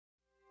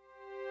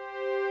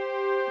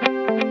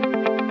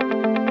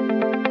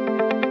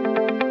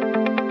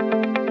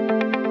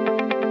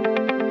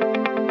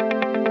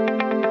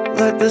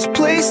Let this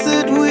place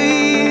that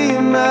we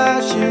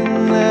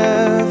imagine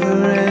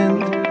never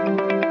end,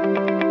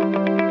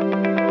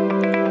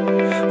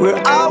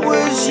 where I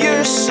was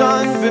your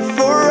son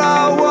before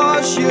I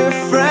was your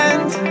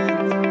friend.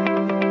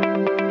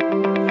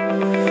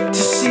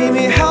 To see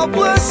me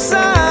helpless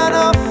and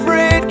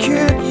afraid,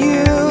 could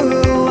you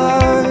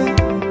lie?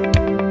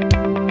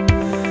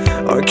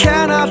 Or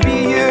can I be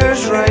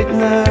yours right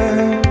now?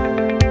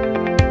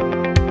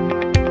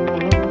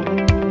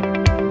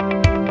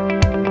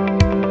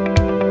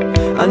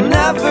 I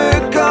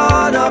never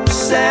got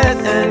upset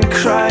and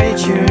cried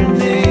your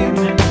name.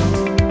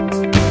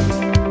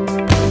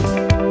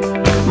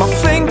 My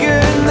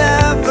finger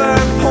never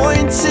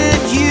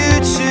pointed you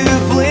to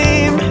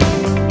blame,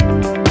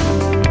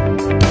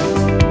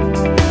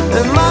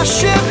 and my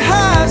ship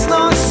has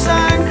not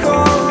sank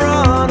or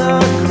run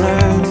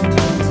aground.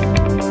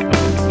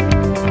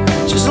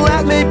 Just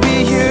let me be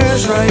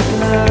yours right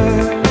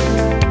now.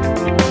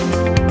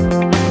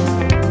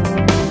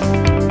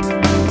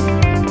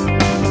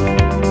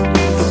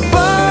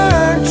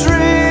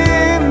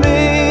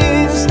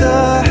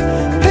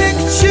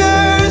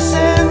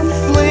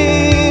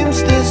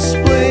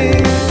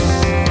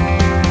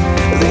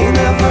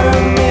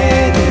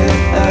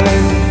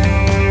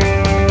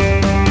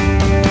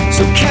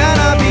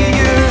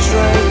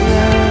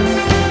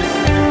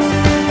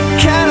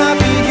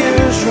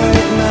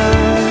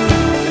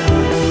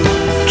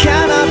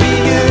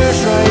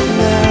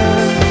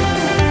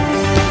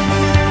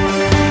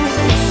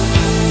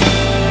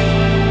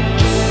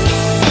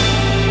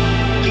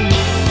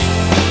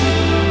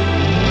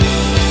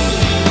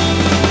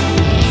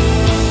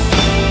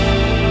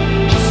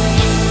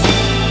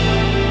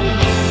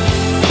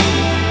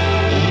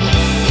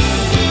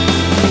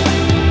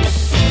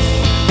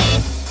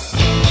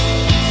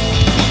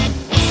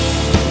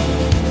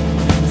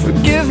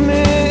 Forgive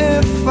me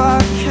if I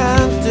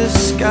can't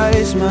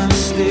disguise my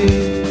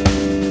state,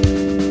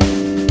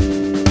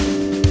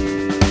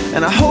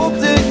 and I hope